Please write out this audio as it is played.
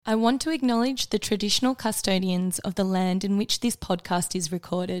I want to acknowledge the traditional custodians of the land in which this podcast is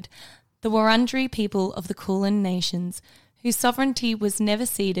recorded, the Wurundjeri people of the Kulin Nations, whose sovereignty was never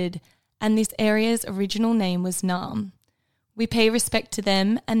ceded, and this area's original name was Naarm. We pay respect to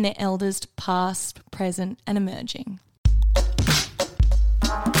them and their elders past, present and emerging.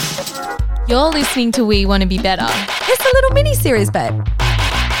 You're listening to We Want to Be Better. It's a little mini-series, babe.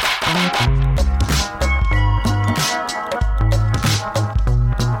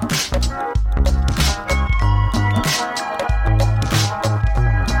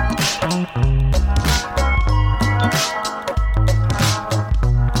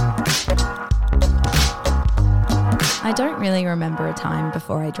 I don't really remember a time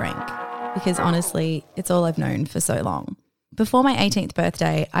before I drank because honestly, it's all I've known for so long. Before my 18th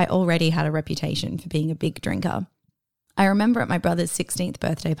birthday, I already had a reputation for being a big drinker. I remember at my brother's 16th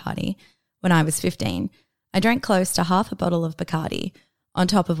birthday party, when I was 15, I drank close to half a bottle of Bacardi on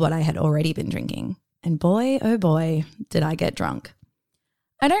top of what I had already been drinking. And boy, oh boy, did I get drunk.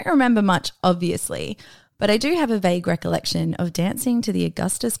 I don't remember much, obviously, but I do have a vague recollection of dancing to the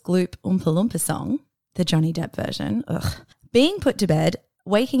Augustus Gloop Oompa Loompa song, the Johnny Depp version, being put to bed,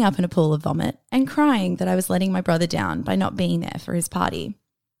 waking up in a pool of vomit and crying that I was letting my brother down by not being there for his party.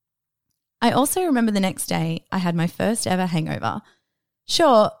 I also remember the next day I had my first ever hangover.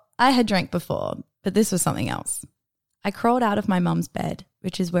 Sure, I had drank before, but this was something else. I crawled out of my mum's bed,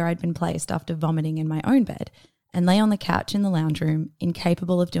 which is where I'd been placed after vomiting in my own bed, and lay on the couch in the lounge room,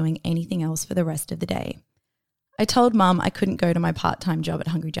 incapable of doing anything else for the rest of the day. I told Mum I couldn't go to my part-time job at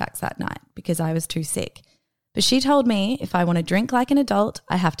Hungry Jack's that night because I was too sick. But she told me if I want to drink like an adult,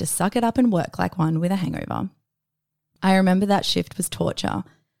 I have to suck it up and work like one with a hangover. I remember that shift was torture,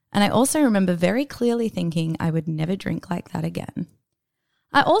 and I also remember very clearly thinking I would never drink like that again.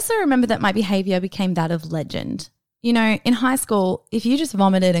 I also remember that my behaviour became that of legend. You know, in high school, if you just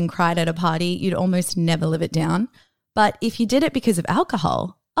vomited and cried at a party, you'd almost never live it down. But if you did it because of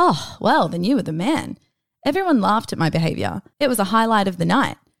alcohol, oh, well, then you were the man. Everyone laughed at my behaviour. It was a highlight of the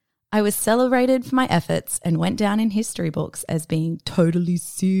night. I was celebrated for my efforts and went down in history books as being totally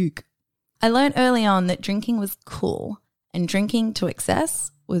sick. I learned early on that drinking was cool, and drinking to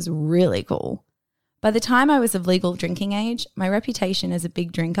excess was really cool. By the time I was of legal drinking age, my reputation as a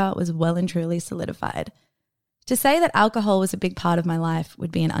big drinker was well and truly solidified. To say that alcohol was a big part of my life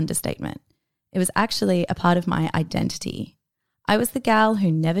would be an understatement. It was actually a part of my identity. I was the gal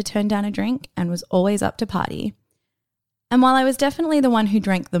who never turned down a drink and was always up to party. And while I was definitely the one who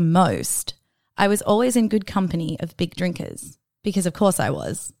drank the most, I was always in good company of big drinkers. Because of course I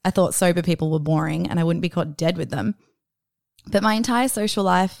was. I thought sober people were boring and I wouldn't be caught dead with them. But my entire social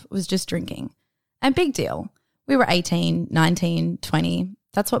life was just drinking. And big deal. We were 18, 19, 20.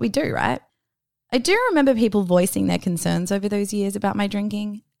 That's what we do, right? I do remember people voicing their concerns over those years about my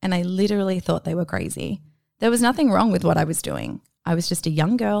drinking, and I literally thought they were crazy. There was nothing wrong with what I was doing. I was just a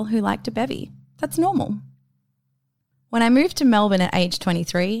young girl who liked a bevy. That's normal. When I moved to Melbourne at age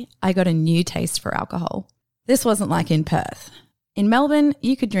 23, I got a new taste for alcohol. This wasn't like in Perth. In Melbourne,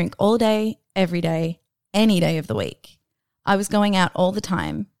 you could drink all day, every day, any day of the week. I was going out all the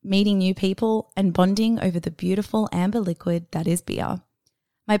time, meeting new people and bonding over the beautiful amber liquid that is beer.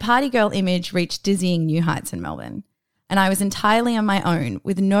 My party girl image reached dizzying new heights in Melbourne, and I was entirely on my own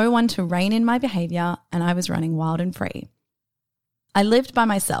with no one to rein in my behaviour, and I was running wild and free. I lived by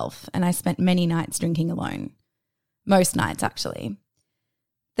myself and I spent many nights drinking alone. Most nights, actually.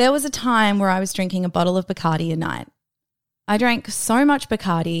 There was a time where I was drinking a bottle of Bacardi a night. I drank so much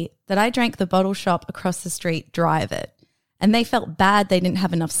Bacardi that I drank the bottle shop across the street dry of it, and they felt bad they didn't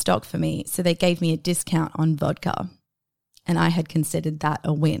have enough stock for me, so they gave me a discount on vodka. And I had considered that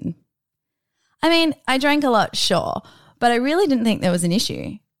a win. I mean, I drank a lot, sure, but I really didn't think there was an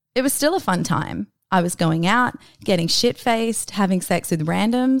issue. It was still a fun time. I was going out, getting shit-faced, having sex with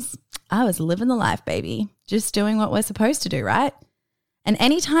randoms. I was living the life, baby. Just doing what we're supposed to do, right? And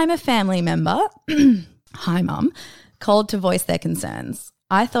anytime a family member, hi mum, called to voice their concerns,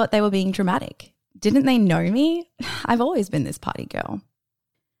 I thought they were being dramatic. Didn't they know me? I've always been this party girl.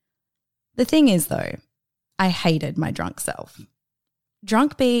 The thing is, though, I hated my drunk self.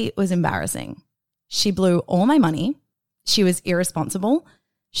 Drunk B was embarrassing. She blew all my money. She was irresponsible.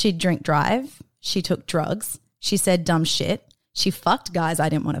 She'd drink drive. She took drugs. She said dumb shit. She fucked guys I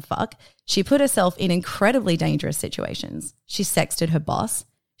didn't want to fuck. She put herself in incredibly dangerous situations. She sexted her boss.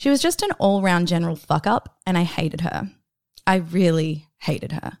 She was just an all-round general fuck-up, and I hated her. I really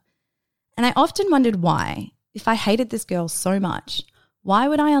hated her. And I often wondered why, if I hated this girl so much, why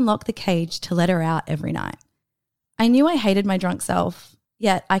would I unlock the cage to let her out every night? I knew I hated my drunk self,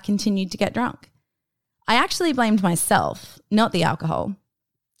 yet I continued to get drunk. I actually blamed myself, not the alcohol.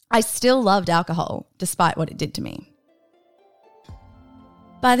 I still loved alcohol despite what it did to me.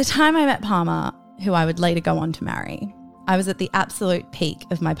 By the time I met Palmer, who I would later go on to marry, I was at the absolute peak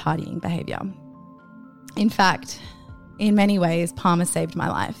of my partying behaviour. In fact, in many ways, Palmer saved my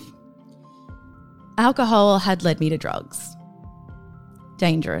life. Alcohol had led me to drugs.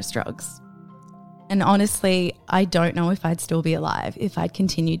 Dangerous drugs. And honestly, I don't know if I'd still be alive if I'd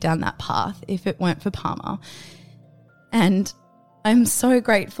continued down that path if it weren't for Palmer. And I'm so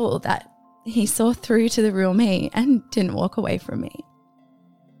grateful that he saw through to the real me and didn't walk away from me.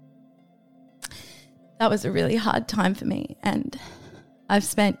 That was a really hard time for me, and I've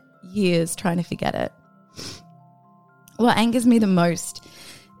spent years trying to forget it. What angers me the most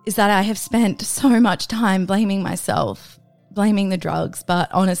is that I have spent so much time blaming myself, blaming the drugs,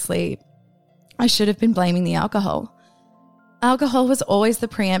 but honestly, I should have been blaming the alcohol. Alcohol was always the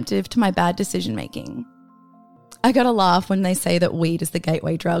preemptive to my bad decision making. I gotta laugh when they say that weed is the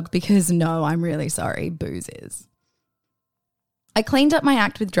gateway drug because no, I'm really sorry, booze is. I cleaned up my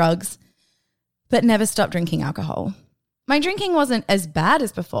act with drugs, but never stopped drinking alcohol. My drinking wasn't as bad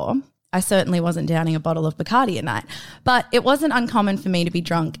as before. I certainly wasn't downing a bottle of Bacardi a night, but it wasn't uncommon for me to be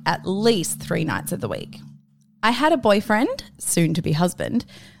drunk at least 3 nights of the week. I had a boyfriend, soon to be husband,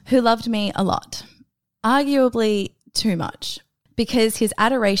 who loved me a lot, arguably too much, because his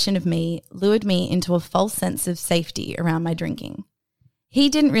adoration of me lured me into a false sense of safety around my drinking. He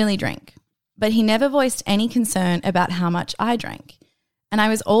didn't really drink, but he never voiced any concern about how much I drank. And I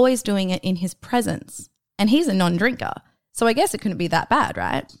was always doing it in his presence. And he's a non-drinker, so I guess it couldn't be that bad,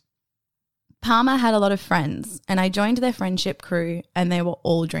 right? Palmer had a lot of friends, and I joined their friendship crew, and they were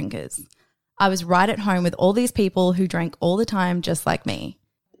all drinkers. I was right at home with all these people who drank all the time just like me.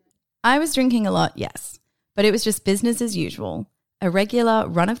 I was drinking a lot, yes, but it was just business as usual. A regular,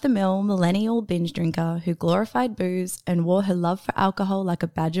 run-of-the-mill millennial binge drinker who glorified booze and wore her love for alcohol like a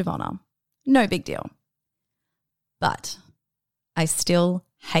badge of honour. No big deal. But I still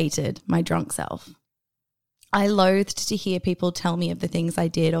hated my drunk self. I loathed to hear people tell me of the things I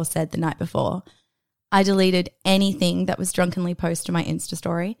did or said the night before. I deleted anything that was drunkenly posted to my Insta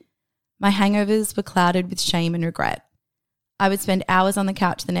story. My hangovers were clouded with shame and regret. I would spend hours on the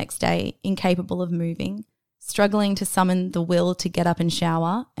couch the next day, incapable of moving, struggling to summon the will to get up and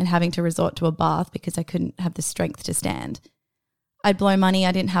shower, and having to resort to a bath because I couldn't have the strength to stand. I'd blow money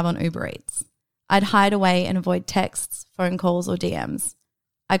I didn't have on Uber Eats. I'd hide away and avoid texts, phone calls, or DMs.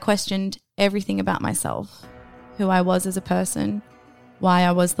 I questioned everything about myself, who I was as a person, why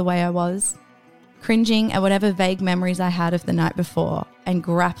I was the way I was, cringing at whatever vague memories I had of the night before and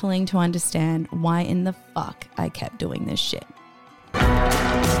grappling to understand why in the fuck I kept doing this shit.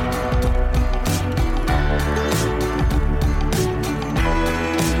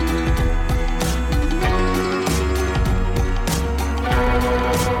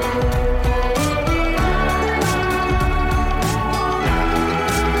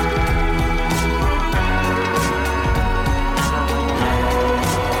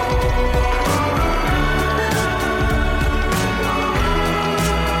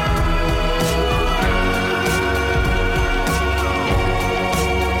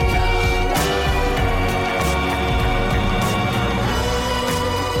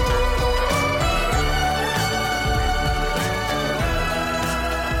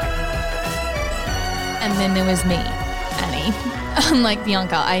 And then there was me, Annie. Unlike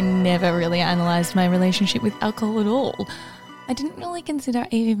Bianca, I never really analysed my relationship with alcohol at all. I didn't really consider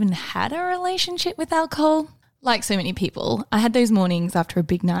I even had a relationship with alcohol. Like so many people, I had those mornings after a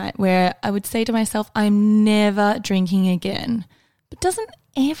big night where I would say to myself, I'm never drinking again. But doesn't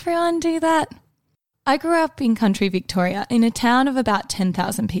everyone do that? I grew up in country Victoria in a town of about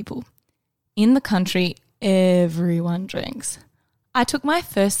 10,000 people. In the country, everyone drinks. I took my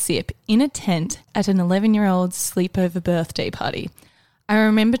first sip in a tent at an 11-year-old's sleepover birthday party. I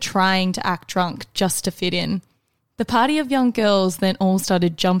remember trying to act drunk just to fit in. The party of young girls then all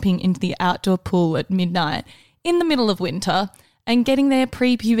started jumping into the outdoor pool at midnight in the middle of winter and getting their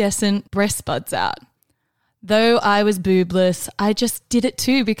prepubescent breast buds out. Though I was boobless, I just did it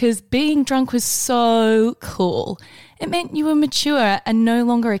too because being drunk was so cool. It meant you were mature and no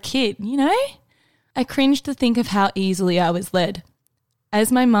longer a kid, you know? I cringed to think of how easily I was led. As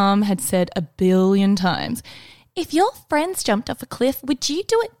my mum had said 1 billion times, if your friends jumped off a cliff, would you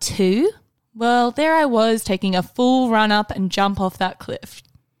do it too? Well, there I was taking a full run up and jump off that cliff.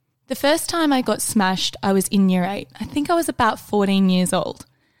 The first time I got smashed, I was in year 8. I think I was about 14 years old.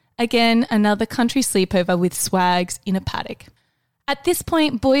 Again, another country sleepover with swags in a paddock. At this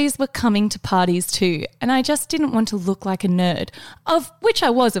point, boys were coming to parties too, and I just didn't want to look like a nerd, of which I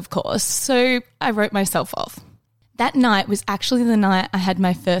was, of course, so I wrote myself off. That night was actually the night I had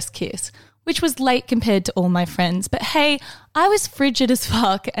my first kiss, which was late compared to all my friends. But hey, I was frigid as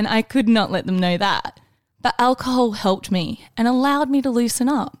fuck and I could not let them know that. But alcohol helped me and allowed me to loosen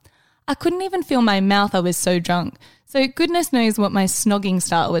up. I couldn't even feel my mouth, I was so drunk. So goodness knows what my snogging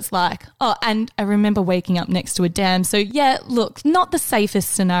style was like. Oh, and I remember waking up next to a dam. So yeah, look, not the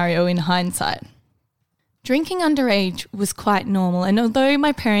safest scenario in hindsight. Drinking underage was quite normal, and although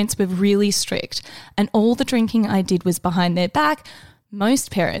my parents were really strict and all the drinking I did was behind their back, most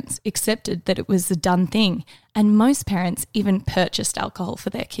parents accepted that it was a done thing, and most parents even purchased alcohol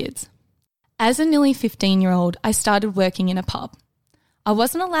for their kids. As a nearly 15-year-old, I started working in a pub. I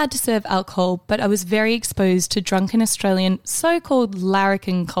wasn't allowed to serve alcohol, but I was very exposed to drunken Australian so-called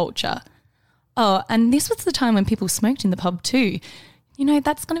larrikin culture. Oh, and this was the time when people smoked in the pub too. You know,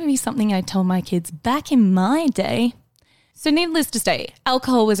 that's going to be something I tell my kids back in my day. So needless to say,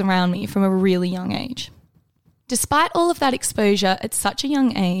 alcohol was around me from a really young age. Despite all of that exposure at such a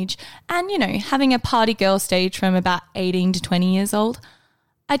young age and, you know, having a party girl stage from about 18 to 20 years old,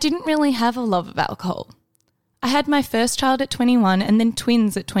 I didn't really have a love of alcohol. I had my first child at 21 and then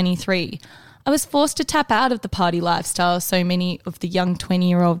twins at 23. I was forced to tap out of the party lifestyle so many of the young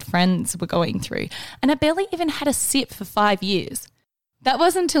 20-year-old friends were going through, and I barely even had a sip for 5 years. That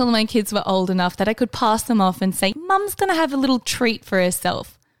wasn't until my kids were old enough that I could pass them off and say, Mum's going to have a little treat for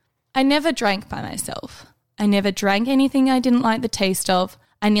herself. I never drank by myself. I never drank anything I didn't like the taste of.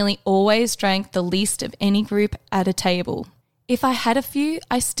 I nearly always drank the least of any group at a table. If I had a few,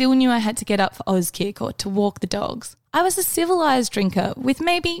 I still knew I had to get up for Auskick or to walk the dogs. I was a civilised drinker with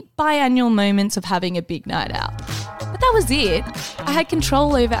maybe biannual moments of having a big night out. But that was it. I had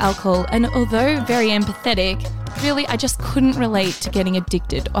control over alcohol, and although very empathetic, really I just couldn't relate to getting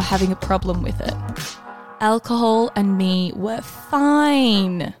addicted or having a problem with it. Alcohol and me were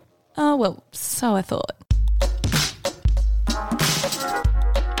fine. Oh, well, so I thought.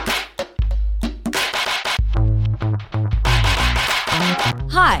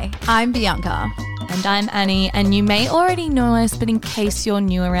 Hi, I'm Bianca. And I'm Annie, and you may already know us, but in case you're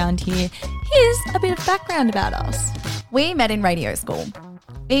new around here, here's a bit of background about us. We met in radio school.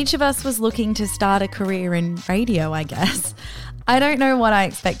 Each of us was looking to start a career in radio, I guess. I don't know what I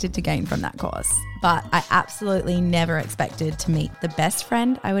expected to gain from that course, but I absolutely never expected to meet the best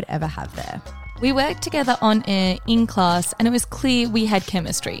friend I would ever have there. We worked together on air in class and it was clear we had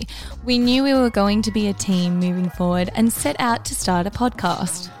chemistry. We knew we were going to be a team moving forward and set out to start a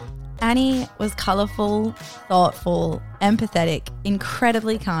podcast. Annie was colourful, thoughtful, empathetic,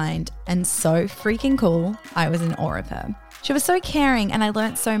 incredibly kind, and so freaking cool, I was in awe of her. She was so caring and I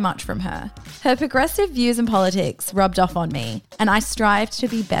learnt so much from her. Her progressive views in politics rubbed off on me, and I strived to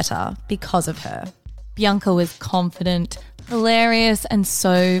be better because of her. Bianca was confident, hilarious, and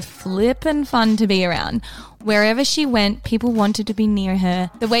so flippin' fun to be around. Wherever she went, people wanted to be near her.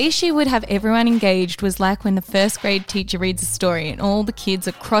 The way she would have everyone engaged was like when the first grade teacher reads a story and all the kids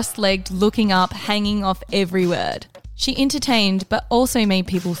are cross-legged, looking up, hanging off every word. She entertained but also made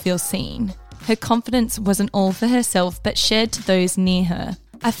people feel seen. Her confidence wasn't all for herself but shared to those near her.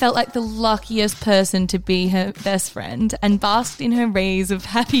 I felt like the luckiest person to be her best friend and basked in her rays of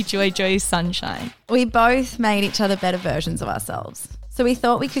happy joy sunshine. We both made each other better versions of ourselves. So we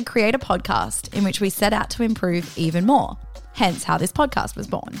thought we could create a podcast in which we set out to improve even more. Hence how this podcast was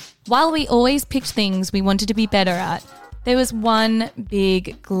born. While we always picked things we wanted to be better at, there was one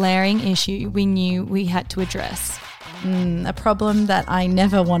big glaring issue we knew we had to address. A problem that I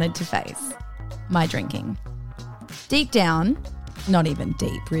never wanted to face. My drinking. Deep down, not even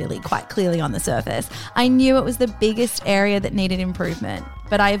deep really, quite clearly on the surface, I knew it was the biggest area that needed improvement,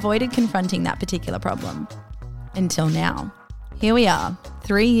 but I avoided confronting that particular problem. Until now. Here we are,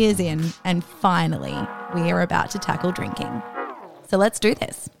 3 years in, and finally we are about to tackle drinking. So let's do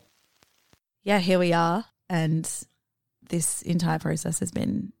this. Yeah, here we are, and this entire process has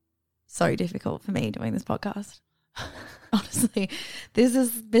been so difficult for me doing this podcast. Honestly, this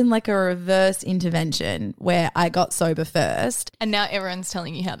has been like a reverse intervention where I got sober first. And now everyone's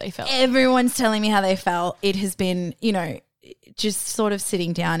telling you how they felt. Everyone's telling me how they felt. It has been, you know, just sort of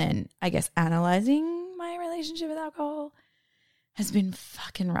sitting down and I guess analysing my relationship with alcohol has been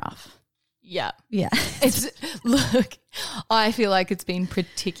fucking rough. Yeah. Yeah. Look, I feel like it's been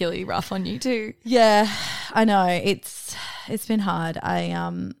particularly rough on you too. Yeah, I know. It's been hard.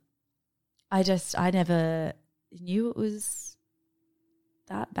 I never knew it was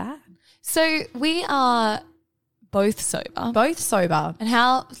that bad. So we are both sober. Both sober. And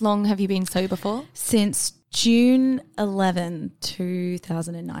how long have you been sober for? Since June 11,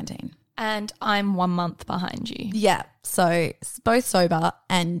 2019. And I'm 1 month behind you. Yeah. So both sober,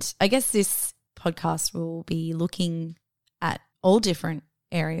 and I guess this podcast will be looking at all different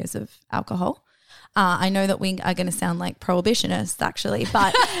areas of alcohol. I know that we are going to sound like prohibitionists actually,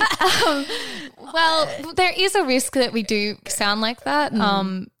 but well, there is a risk that we do sound like that.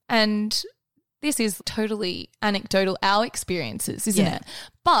 And this is totally anecdotal, our experiences, isn't it?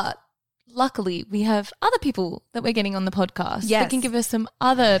 But luckily we have other people that we're getting on the podcast that can give us some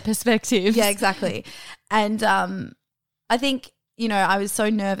other perspectives. Yeah, exactly. And I think, you know, I was so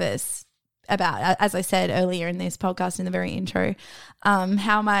nervous about, as I said earlier in this podcast in the very intro,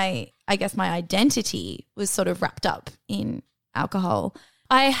 how my identity was sort of wrapped up in alcohol.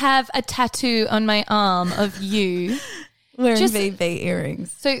 I have a tattoo on my arm of you wearing VB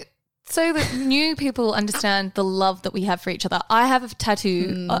earrings. So that new people understand the love that we have for each other. I have a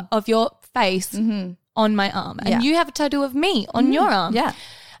tattoo of your face on my arm, and you have a tattoo of me on your arm. Yeah.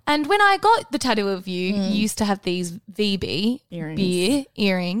 And when I got the tattoo of you, you used to have these VB beer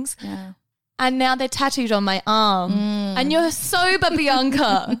earrings. Yeah. And now they're tattooed on my arm. And you're sober,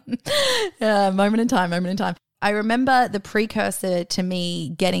 Bianca. Yeah, moment in time. I remember the precursor to me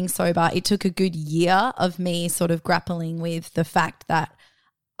getting sober. It took a good year of me sort of grappling with the fact that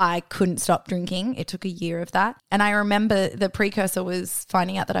I couldn't stop drinking. It took a year of that. And I remember the precursor was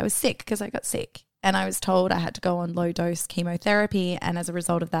finding out that I was sick because I got sick. And I was told I had to go on low dose chemotherapy. And as a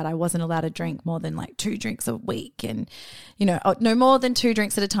result of that, I wasn't allowed to drink more than like 2 drinks a week. And, you know, no more than 2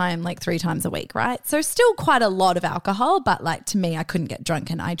 drinks at a time, like 3 times a week, right? So still quite a lot of alcohol. But like to me, I couldn't get drunk.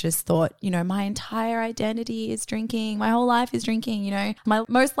 And I just thought, you know, my entire identity is drinking. My whole life is drinking, you know. My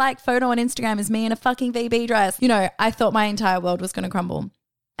most liked photo on Instagram is me in a fucking VB dress. You know, I thought my entire world was going to crumble.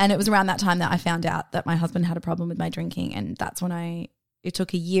 And it was around that time that I found out that my husband had a problem with my drinking. And that's when it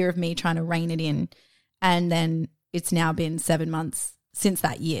took a year of me trying to rein it in. And then it's now been 7 months since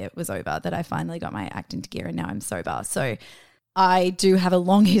that year was over that I finally got my act into gear and now I'm sober. So I do have a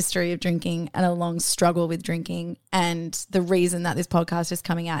long history of drinking and a long struggle with drinking. And the reason that this podcast is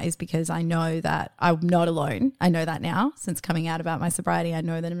coming out is because I know that I'm not alone. I know that now since coming out about my sobriety. I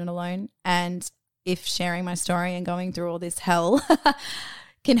know that I'm not alone. And if sharing my story and going through all this hell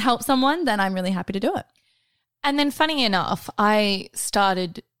can help someone, then I'm really happy to do it. And then funny enough, I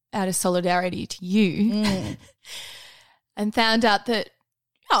started out of solidarity to you and found out that,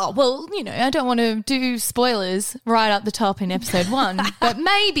 oh, well, you know, I don't want to do spoilers right up the top in episode 1, but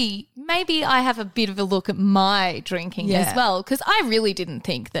maybe I have a bit of a look at my drinking as well, because I really didn't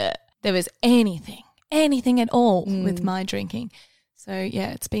think that there was anything at all with my drinking. So,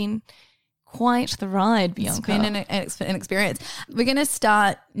 yeah, it's been quite the ride, Bianca. It's been an experience. We're going to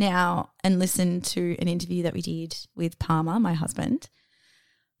start now and listen to an interview that we did with Palmer, my husband.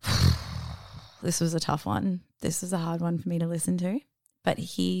 This was a tough one. This was a hard one for me to listen to. But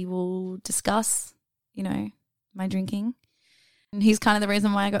he will discuss, you know, my drinking. And he's kind of the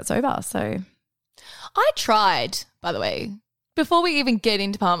reason why I got sober. So I tried, by the way, before we even get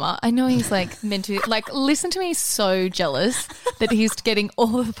into Palmer, I know he's like meant to, like, listen to me, he's so jealous that he's getting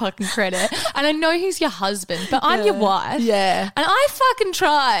all the fucking credit. And I know he's your husband, but I'm your wife. Yeah. And I fucking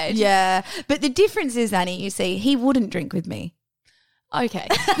tried. Yeah. But the difference is, Annie, you see, he wouldn't drink with me. Okay.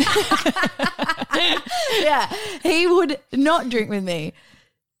 Yeah. He would not drink with me.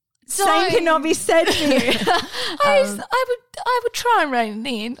 Same cannot be said for you. I would try and rein it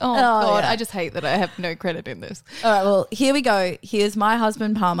in. Oh God, yeah. I just hate that I have no credit in this. All right, well, here we go. Here's my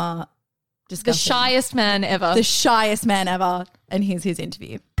husband, Palmer, discussing. The shyest man ever. The shyest man ever. And here's his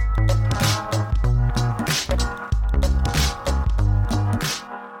interview.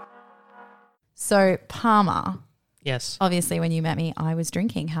 So, Palmer. Yes. Obviously, when you met me, I was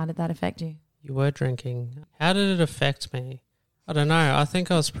drinking. How did that affect you? You were drinking. How did it affect me? I don't know. I think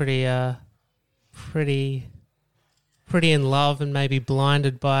I was pretty in love and maybe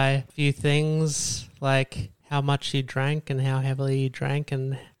blinded by a few things, like how much you drank and how heavily you drank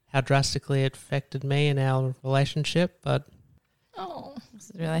and how drastically it affected me and our relationship. But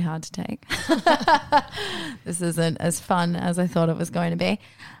this is really hard to take. This isn't as fun as I thought it was going to be.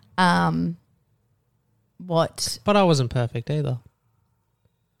 But I wasn't perfect either.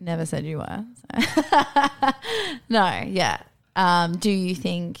 Never said you were. So. No, yeah. Do you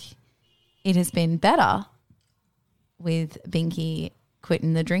think it has been better with Binky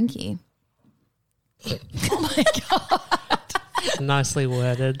quitting the drinky? Oh my God. Nicely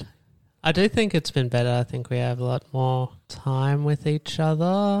worded. I do think it's been better. I think we have a lot more time with each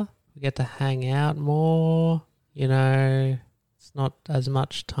other. We get to hang out more. You know, it's not as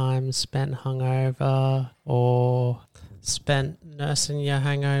much time spent hungover or spent nursing your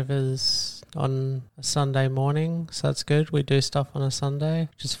hangovers on a Sunday morning. So that's good. We do stuff on a Sunday,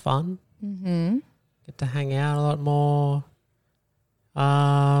 which is fun. Mm-hmm. Get to hang out a lot more.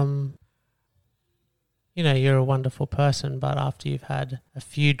 you know, you're a wonderful person, but after you've had a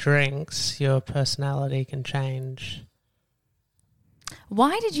few drinks, your personality can change.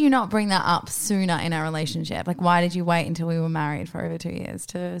 Why did you not bring that up sooner in our relationship? Like, why did you wait until we were married for over 2 years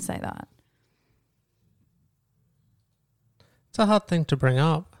to say that? It's a hard thing to bring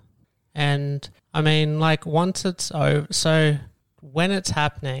up. And I mean, like, once it's over, so when it's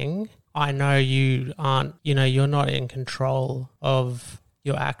happening, I know you aren't, you know, you're not in control of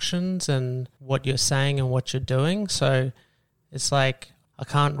your actions and what you're saying and what you're doing. So it's like, I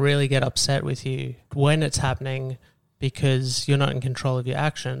can't really get upset with you when it's happening because you're not in control of your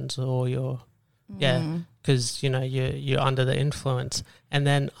actions or because, you know, you're under the influence. And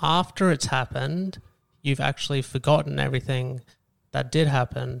then after it's happened, you've actually forgotten everything that did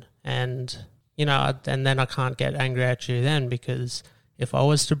happen. And, you know, and then I can't get angry at you then, because if I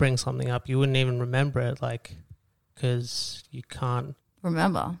was to bring something up, you wouldn't even remember it, like, because you can't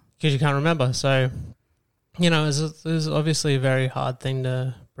remember. So, you know, it's obviously a very hard thing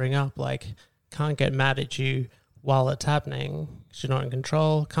to bring up. Like, can't get mad at you while it's happening because you're not in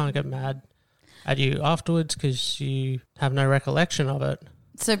control. Can't get mad at you afterwards because you have no recollection of it.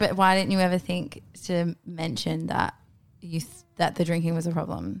 So, but why didn't you ever think to mention that that the drinking was a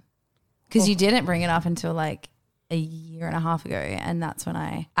problem? Because you didn't bring it up until like a year and a half ago, and that's when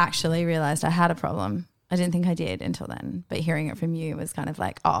I actually realised I had a problem. I didn't think I did until then, but hearing it from you was kind of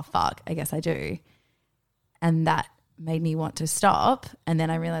like, oh, fuck, I guess I do. And that made me want to stop, and then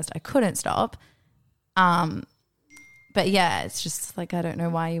I realised I couldn't stop. But yeah, it's just like, I don't know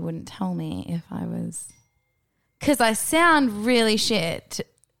why you wouldn't tell me if I was, because I sound really shit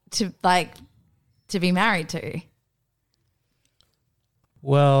to be married to.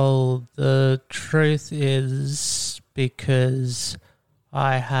 Well, the truth is, because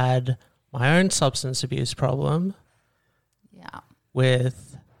I had my own substance abuse problem. Yeah.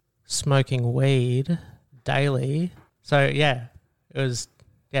 With smoking weed daily. So yeah, it was,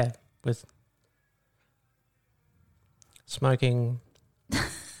 yeah, with smoking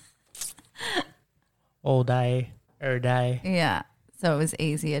all day, every day. Yeah. So it was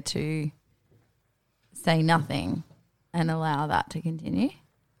easier to say nothing and allow that to continue?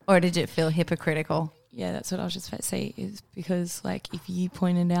 Or did it feel hypocritical? Yeah, that's what I was just about to say, is because, like, if you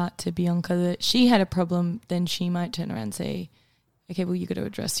pointed out to Bianca that she had a problem, then she might turn around and say, okay, well, you got to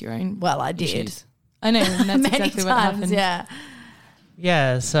address your own Well, I did. issues. I know, and that's Many exactly times, what happened. Yeah.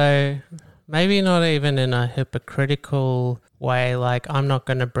 Yeah, so maybe not even in a hypocritical way, like, I'm not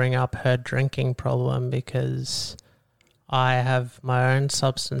going to bring up her drinking problem because I have my own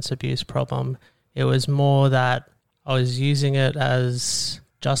substance abuse problem. It was more that I was using it as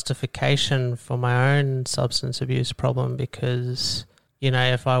justification for my own substance abuse problem because, you know,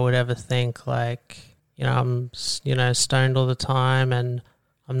 if I would ever think like, you know, I'm, you know, stoned all the time and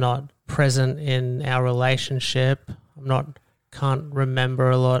I'm not present in our relationship, can't remember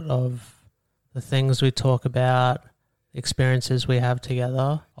a lot of the things we talk about, the experiences we have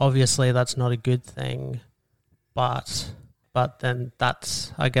together. Obviously, that's not a good thing, but then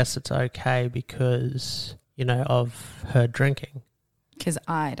that's, I guess it's okay because, you know, of her drinking. Because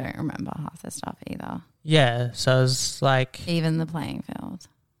I don't remember half the stuff either. Yeah, so it's like... Even the playing field.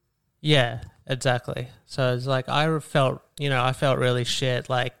 Yeah, exactly. So it's like I felt really shit.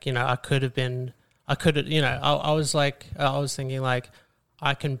 Like, you know, I was thinking like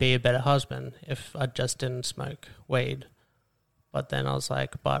I can be a better husband if I just didn't smoke weed. But then I was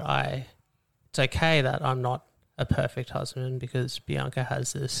like, it's okay that I'm not a perfect husband because Bianca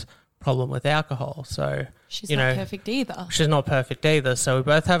has this problem with alcohol. So she's not perfect either. She's not perfect either. So we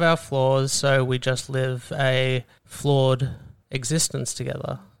both have our flaws. So we just live a flawed existence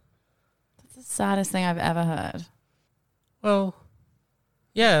together. That's the saddest thing I've ever heard. Well,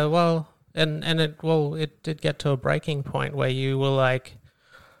 yeah, well, and it did get to a breaking point where you were like,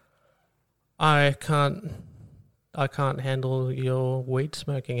 I can't handle your weed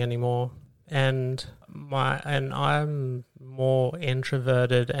smoking anymore. And I'm more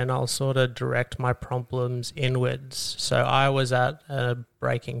introverted and I'll sort of direct my problems inwards. So I was at a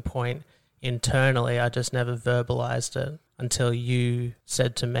breaking point internally. I just never verbalized it until you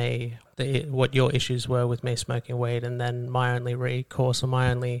said to me what your issues were with me smoking weed. And then my only recourse or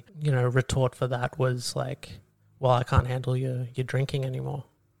my only, you know, retort for that was like, well, I can't handle your drinking anymore.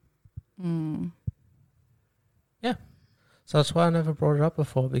 Mm. Yeah. So that's why I never brought it up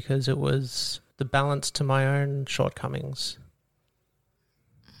before, because it was the balance to my own shortcomings.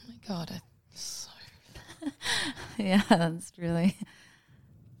 Oh my God. Yeah, that's really...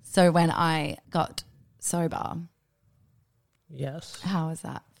 So when I got sober... Yes. How was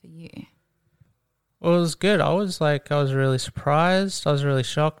that for you? Well, it was good. I was really surprised. I was really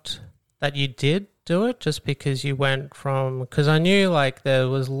shocked that you did do it just because you went from, because I knew like there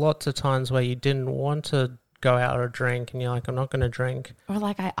was lots of times where you didn't want to go out or drink and you're like, I'm not going to drink. Or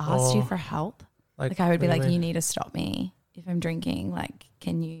like I asked you for help. Like I would be like, you need to stop me if I'm drinking. Like,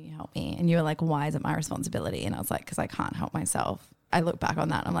 can you help me? And you were like, why is it my responsibility? And I was like, because I can't help myself. I look back on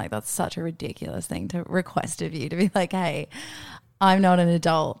that and I'm like, that's such a ridiculous thing to request of you, to be like, hey, I'm not an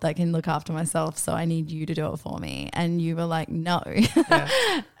adult that can look after myself, so I need you to do it for me. And you were like, no,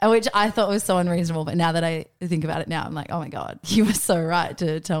 which I thought was so unreasonable. But now that I think about it now, I'm like, oh my God, you were so right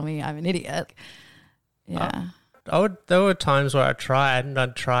to tell me I'm an idiot. Yeah. There were times where I'd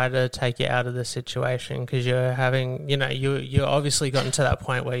try to take you out of the situation because you're having, you obviously gotten to that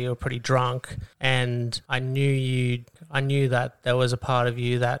point where you were pretty drunk, and I knew that there was a part of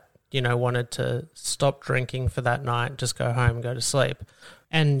you that, wanted to stop drinking for that night, just go home and go to sleep.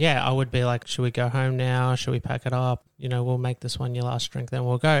 And yeah, I would be like, should we go home now? Should we pack it up? We'll make this one your last drink, then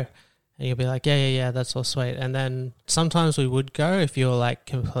we'll go. And you'll be like, yeah, that's all sweet. And then sometimes we would go if you were like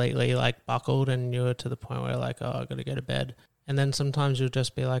completely like buckled and you were to the point where you're like, oh, I got to go to bed. And then sometimes you'll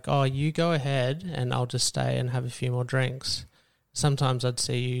just be like, oh, you go ahead and I'll just stay and have a few more drinks. Sometimes I'd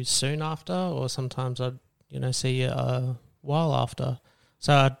see you soon after, or sometimes I'd, see you a while after.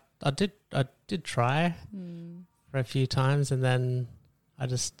 So I did try for a few times, and then I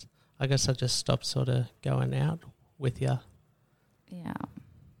guess I just stopped sort of going out with you. Yeah.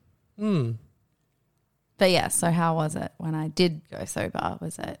 But yeah, so how was it when I did go sober?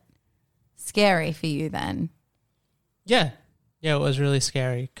 Was it scary for you then? Yeah, it was really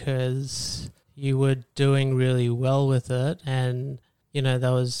scary because you were doing really well with it, and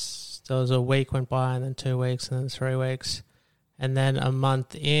there was a week went by, and then 2 weeks, and then 3 weeks, and then a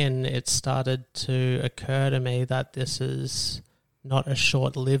month in, it started to occur to me that this is not a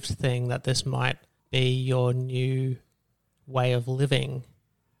short-lived thing, that this might be your new way of living.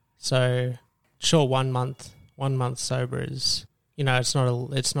 So, sure, 1 month sober is, it's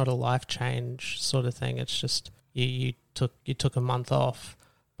not a life change sort of thing. It's just you took a month off.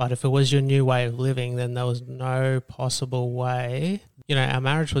 But if it was your new way of living, then there was no possible way, our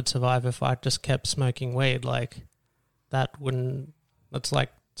marriage would survive if I just kept smoking weed. Like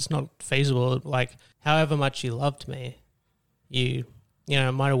it's not feasible. Like, however much you loved me, it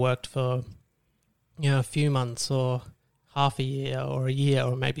might have worked for, a few months or half a year or a year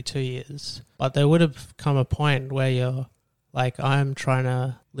or maybe 2 years. But there would have come a point where you're like, I'm trying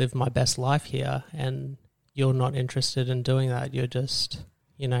to live my best life here, and you're not interested in doing that. You're just,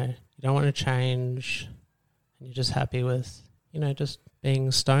 you don't want to change, and you're just happy with, just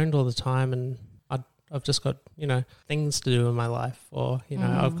being stoned all the time. And I've just got, things to do in my life, or,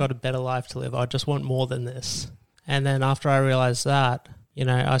 I've got a better life to live. I just want more than this. And then after I realized that,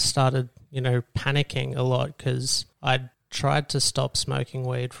 I started, panicking a lot because I'd tried to stop smoking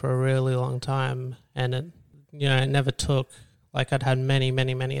weed for a really long time, and it never took. Like, I'd had many,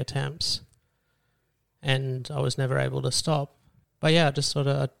 many, many attempts, and I was never able to stop. But yeah, I just sort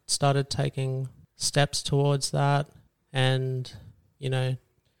of started taking steps towards that, and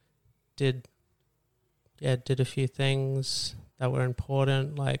did a few things that were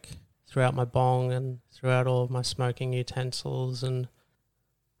important, like threw out my bong and threw out all of my smoking utensils, and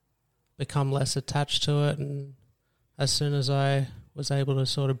become less attached to it. And as soon as I was able to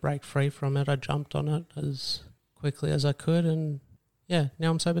sort of break free from it, I jumped on it as quickly as I could, and yeah,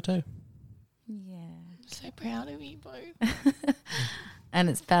 now I'm sober too. Yeah. I'm so proud of you both. And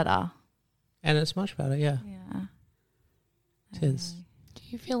it's better. And it's much better, yeah. Yeah. It is. Do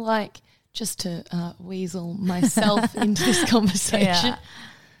you feel like, just to weasel myself into this conversation,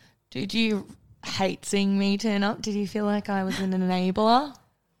 did you hate seeing me turn up? Did you feel like I was an enabler?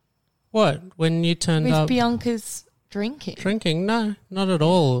 What? When you turned with up? With Bianca's drinking? Drinking? No, not at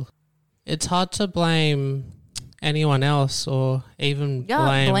all. It's hard to blame anyone else, or even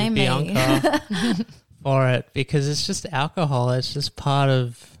blame Bianca for it, because it's just alcohol. It's just part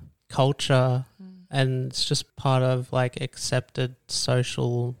of culture, and it's just part of like it's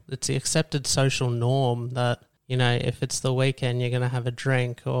the accepted social norm that, if it's the weekend, you're going to have a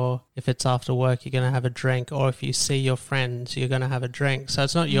drink, or if it's after work, you're going to have a drink, or if you see your friends, you're going to have a drink. So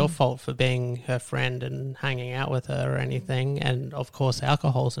it's not your fault for being her friend and hanging out with her or anything. And of course,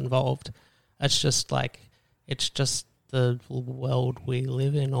 alcohol's involved. It's just the world we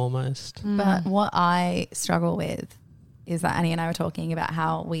live in almost. But what I struggle with is that Annie and I were talking about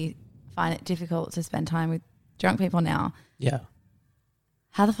how we find it difficult to spend time with drunk people now. Yeah.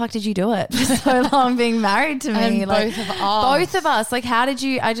 How the fuck did you do it for so long being married to me? And like, both of us. Like, how did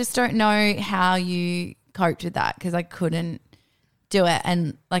you – I just don't know how you coped with that, because I couldn't do it.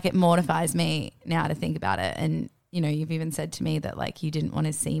 And, like, it mortifies me now to think about it. And, you've even said to me that, like, you didn't want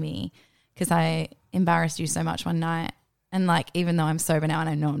to see me because I embarrassed you so much one night. And like, even though I'm sober now and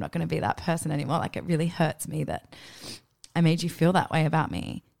I know I'm not going to be that person anymore, like it really hurts me that I made you feel that way about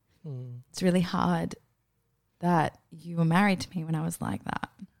me. It's really hard that you were married to me when I was like that.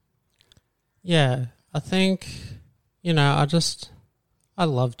 Yeah, I think, you know, I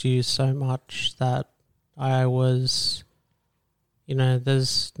loved you so much that I was, you know,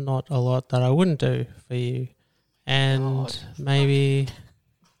 there's not a lot that I wouldn't do for you. And maybe...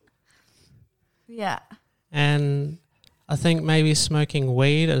 Yeah. And I think maybe smoking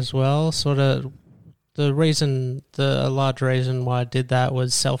weed as well, sort of a large reason why I did that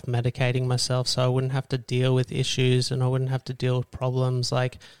was self-medicating myself so I wouldn't have to deal with issues and I wouldn't have to deal with problems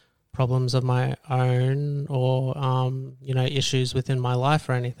like problems of my own or, you know, issues within my life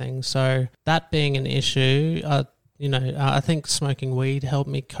or anything. So that being an issue, you know, I think smoking weed helped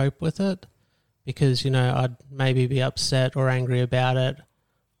me cope with it because, you know, I'd maybe be upset or angry about it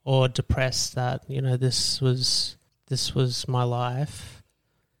or depressed that, you know, this was my life.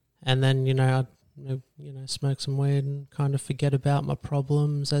 And then, you know, I'd, you know, smoke some weed and kind of forget about my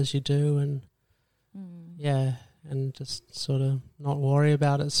problems as you do and, yeah, and just sort of not worry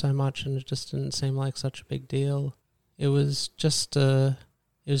about it so much and it just didn't seem like such a big deal. It was just a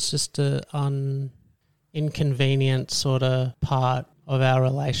inconvenient sort of part of our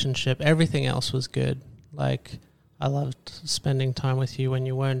relationship. Everything else was good. Like, I loved spending time with you when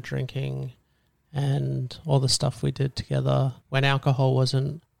you weren't drinking and all the stuff we did together when alcohol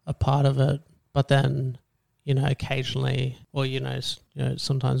wasn't a part of it. But then, you know, occasionally, or, you know,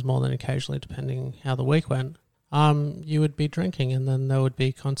 sometimes more than occasionally, depending how the week went, you would be drinking and then there would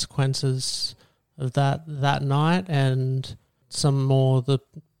be consequences of that night and some more the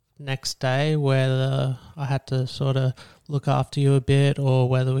next day whether I had to sort of look after you a bit or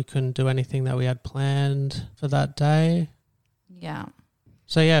whether we couldn't do anything that we had planned for that day. Yeah.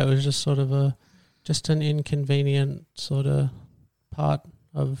 So, yeah, it was just sort of an inconvenient sort of part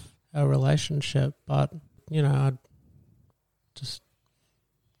of our relationship. But, you know, I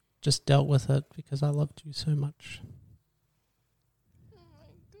just dealt with it because I loved you so much. Oh, my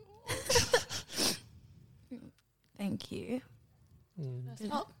God. Thank you.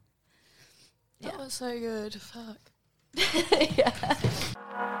 That was so good. Fuck. Yeah.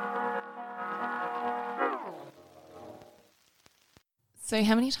 So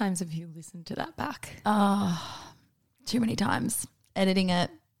how many times have you listened to that back? Oh, too many times. Editing it,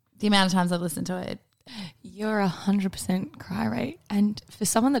 the amount of times I've listened to it. You're 100% cry rate. And for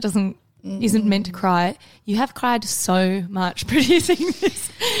someone that isn't meant to cry, you have cried so much producing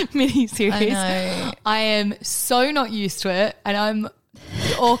this mini-series. I know. I am so not used to it and I'm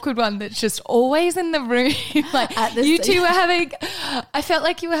the awkward one that's just always in the room. Like you two were having, I felt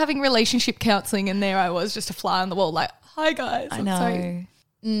like you were having relationship counselling and there I was just a fly on the wall like, hi guys. I know.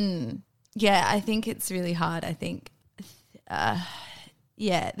 Yeah, I think it's really hard. I think,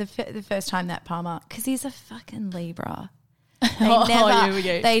 the first time that Palmer, because he's a fucking Libra.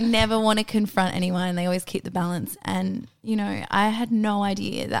 They never want to confront anyone. They always keep the balance. And, you know, I had no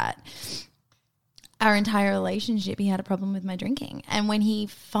idea that our entire relationship, he had a problem with my drinking. And when he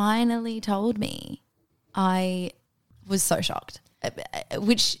finally told me, I was so shocked,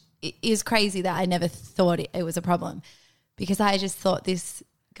 which is crazy that I never thought it was a problem because I just thought this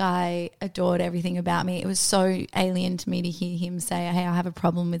guy adored everything about me. It was so alien to me to hear him say, hey, I have a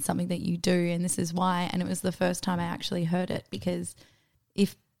problem with something that you do and this is why. And it was the first time I actually heard it because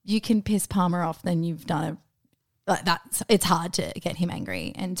if you can piss Palmer off, then you've done like that. It's hard to get him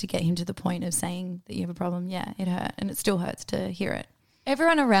angry and to get him to the point of saying that you have a problem. Yeah, it hurt and it still hurts to hear it.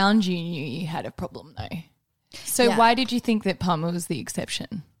 Everyone around you knew you had a problem though. So why did you think that Palmer was the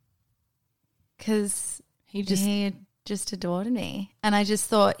exception? Because he just adored me. And I just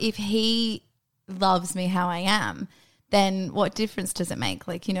thought if he loves me how I am, then what difference does it make?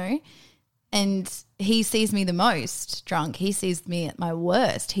 Like, you know, and he sees me the most drunk. He sees me at my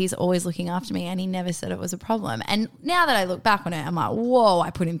worst. He's always looking after me and he never said it was a problem. And now that I look back on it, I'm like, whoa, I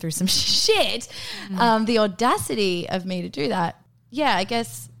put him through some shit. The audacity of me to do that. Yeah, I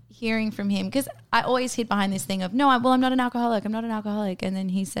guess hearing from him, because I always hid behind this thing of, no, I'm not an alcoholic. I'm not an alcoholic. And then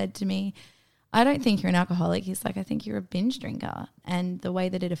he said to me, I don't think you're an alcoholic. He's like, I think you're a binge drinker. And the way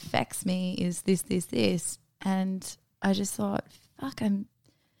that it affects me is this, this, this. And I just thought, fuck, I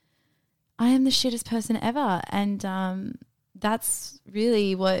am the shittest person ever. And that's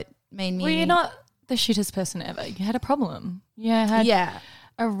really what made me. Well, you're not the shittest person ever. You had a problem. You had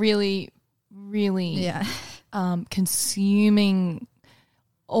a really, really consuming,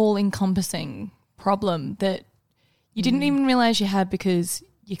 all-encompassing problem that you didn't even realize you had because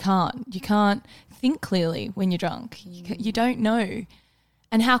you can't think clearly when you're drunk. You don't know.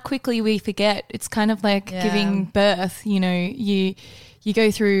 and how quickly we forget. It's kind of like giving birth, you know, you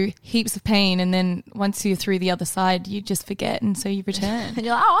go through heaps of pain and then once you're through the other side, you just forget and so you return. And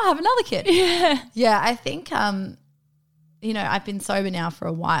you're like, oh, I'll have another kid. Yeah. Yeah, I think, you know, I've been sober now for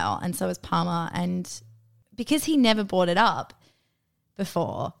a while and so has Palmer, and because he never brought it up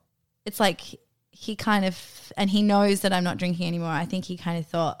before, it's like he kind of, and he knows that I'm not drinking anymore, I think he kind of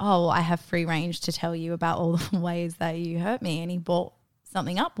thought, oh, well, I have free range to tell you about all the ways that you hurt me, and he brought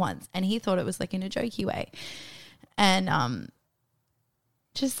something up once and he thought it was like in a jokey way. And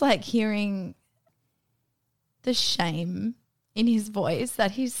just like hearing the shame in his voice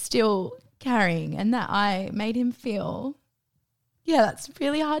that he's still carrying and that I made him feel, yeah, that's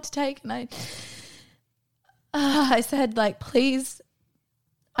really hard to take. And I said, like, please,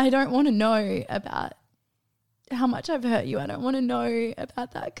 I don't want to know about how much I've hurt you. I don't want to know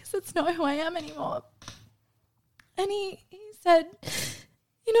about that because it's not who I am anymore. And he said,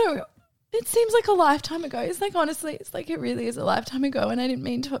 you know, it seems like a lifetime ago. It's like, honestly, it's like it really is a lifetime ago and I didn't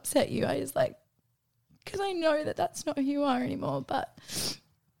mean to upset you. I just like, because I know that that's not who you are anymore. But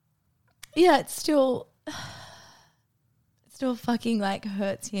yeah, it still fucking like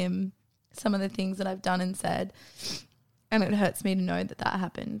hurts him, some of the things that I've done and said. And it hurts me to know that that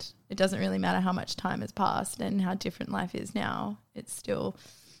happened. It doesn't really matter how much time has passed and how different life is now. It's still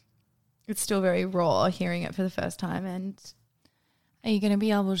very raw hearing it for the first time. And are you going to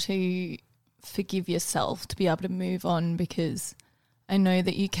be able to forgive yourself to be able to move on? Because I know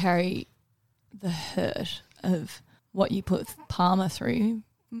that you carry the hurt of what you put Palmer through.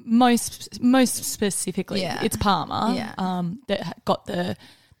 Most specifically, it's Palmer that got the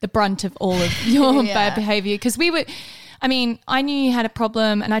brunt of all of your bad behaviour. Because I knew you had a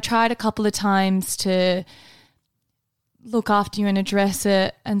problem and I tried a couple of times to look after you and address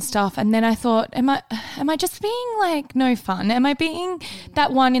it and stuff. And then I thought, am I just being like no fun? Am I being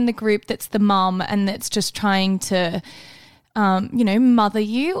that one in the group that's the mum and that's just trying to, mother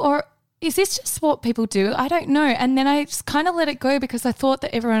you? Or is this just what people do? I don't know. And then I just kind of let it go because I thought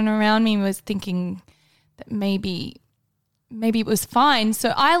that everyone around me was thinking that maybe it was fine.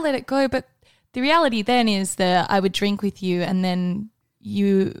 So I let it go. But the reality then is that I would drink with you and then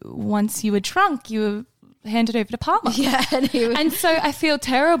once you were drunk, you were handed over to Palmer. Yeah. And so I feel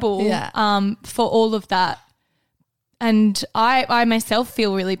terrible for all of that. And I myself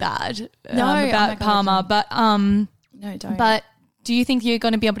feel really bad about Palmer. But no, don't. But do you think you're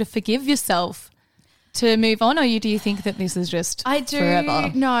going to be able to forgive yourself to move on, or do you think that this is just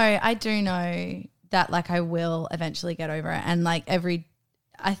forever? No, I do know that like I will eventually get over it. And like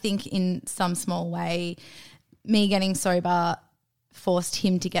I think in some small way, me getting sober forced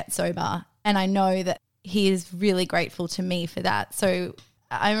him to get sober. And I know that he is really grateful to me for that. So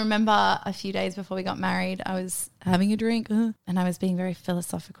I remember a few days before we got married, I was having a drink and I was being very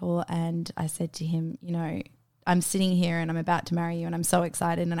philosophical. And I said to him, you know, I'm sitting here and I'm about to marry you and I'm so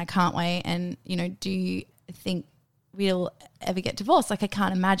excited and I can't wait. And, you know, do you think we'll ever get divorced? Like I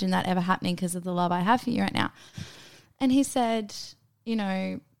can't imagine that ever happening because of the love I have for you right now. And he said, you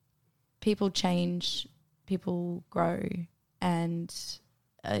know, people change, people grow, and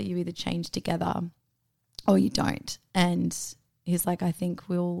you either change together or you don't. And he's like, I think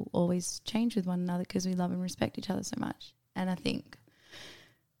we'll always change with one another because we love and respect each other so much. And I think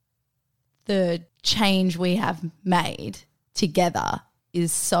the change we have made together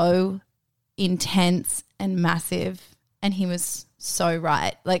is so intense and massive. And he was so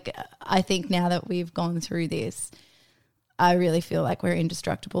right. Like, I think now that we've gone through this, I really feel like we're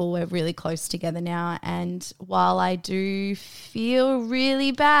indestructible. We're really close together now. And while I do feel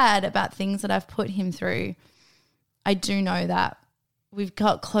really bad about things that I've put him through, I do know that we've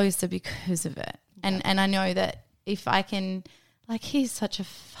got closer because of it. Yeah. And I know that if I can, like, he's such a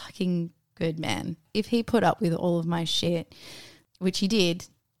fucking good man. If he put up with all of my shit, which he did,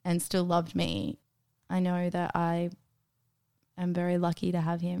 and still loved me, I know that I am very lucky to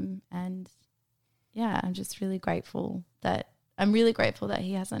have him. And yeah, I'm just really grateful that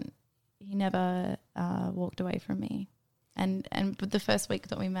he never walked away from me. And the first week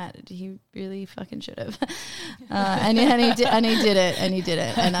that we met, he really fucking should have. And he did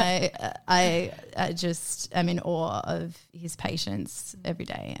it. And I just am in awe of his patience every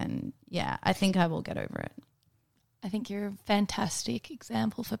day. And yeah, I think I will get over it. I think you're a fantastic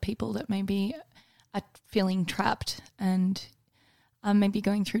example for people that maybe are feeling trapped and maybe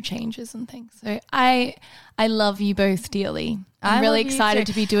going through changes and things. So I love you both dearly. I'm really excited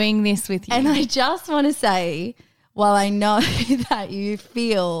to be doing this with you. And I just want to say, while I know that you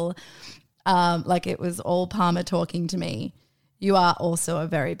feel like it was all Palmer talking to me, You are also a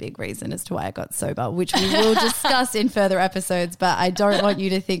very big reason as to why I got sober, which we will discuss in further episodes, but I don't want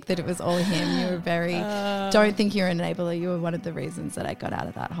you to think that it was all him. You were don't think you're an enabler. You were one of the reasons that I got out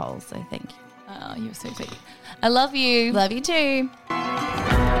of that hole, so thank you. Oh, you're so sweet. I love you. Love you too.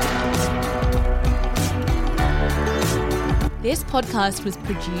 This podcast was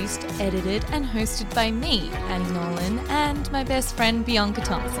produced, edited and hosted by me, Annie Nolan, and my best friend Bianca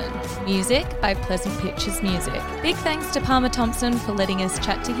Thompson. Music by Pleasant Pictures Music. Big thanks to Palmer Thompson for letting us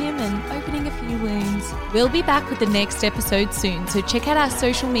chat to him and opening a few wounds. We'll be back with the next episode soon, so check out our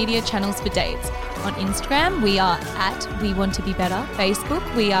social media channels for dates. On Instagram, we are at We Want to Be Better. Facebook,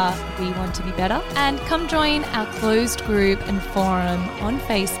 we are We Want to Be Better. And come join our closed group and forum on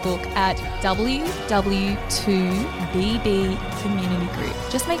Facebook at WW2BB Community Group.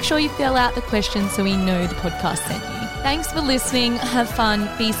 Just make sure you fill out the questions so we know the podcast sent you. Thanks for listening. Have fun,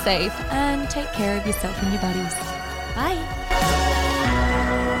 be safe, and take care of yourself and your buddies. Bye.